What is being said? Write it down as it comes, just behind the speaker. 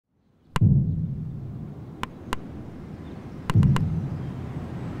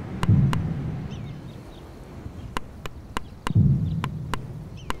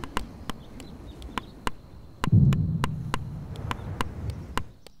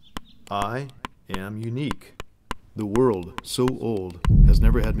I am unique. The world, so old, has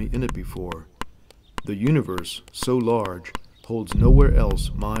never had me in it before. The universe, so large, holds nowhere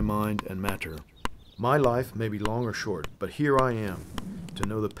else my mind and matter. My life may be long or short, but here I am, to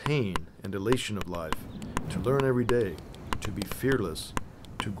know the pain and elation of life, to learn every day, to be fearless,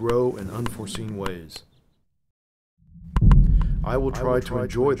 to grow in unforeseen ways. I will try to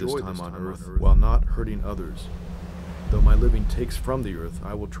enjoy this time on earth while not hurting others. Though my living takes from the earth,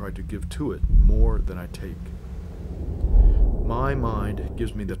 I will try to give to it more than I take. My mind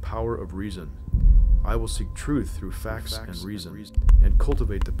gives me the power of reason. I will seek truth through facts and reason, and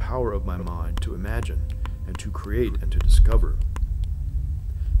cultivate the power of my mind to imagine, and to create and to discover.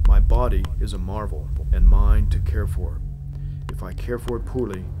 My body is a marvel, and mine to care for. If I care for it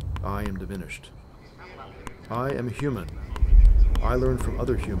poorly, I am diminished. I am a human. I learn from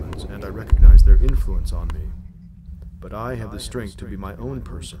other humans, and I recognize their influence on me. But I have the strength to be my own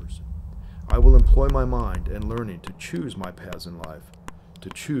person. I will employ my mind and learning to choose my paths in life,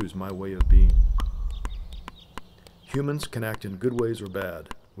 to choose my way of being. Humans can act in good ways or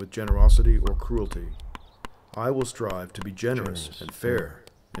bad, with generosity or cruelty. I will strive to be generous and fair,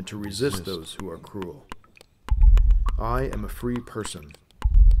 and to resist those who are cruel. I am a free person.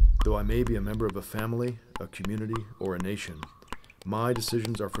 Though I may be a member of a family, a community, or a nation, my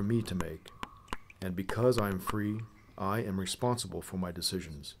decisions are for me to make, and because I am free, I am responsible for my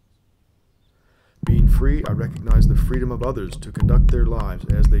decisions. Being free, I recognize the freedom of others to conduct their lives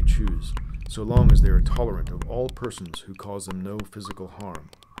as they choose, so long as they are tolerant of all persons who cause them no physical harm.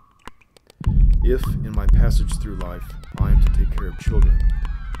 If, in my passage through life, I am to take care of children,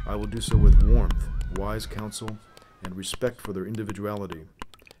 I will do so with warmth, wise counsel, and respect for their individuality.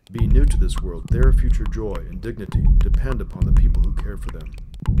 Being new to this world, their future joy and dignity depend upon the people who care for them.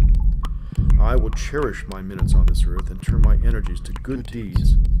 I will cherish my minutes on this earth and turn my energies to good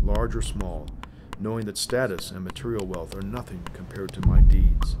deeds, large or small, knowing that status and material wealth are nothing compared to my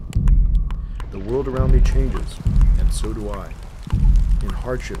deeds. The world around me changes, and so do I. In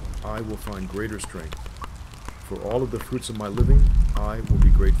hardship, I will find greater strength. For all of the fruits of my living, I will be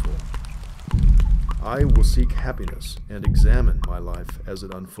grateful. I will seek happiness and examine my life as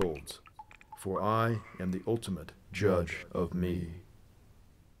it unfolds, for I am the ultimate judge of me.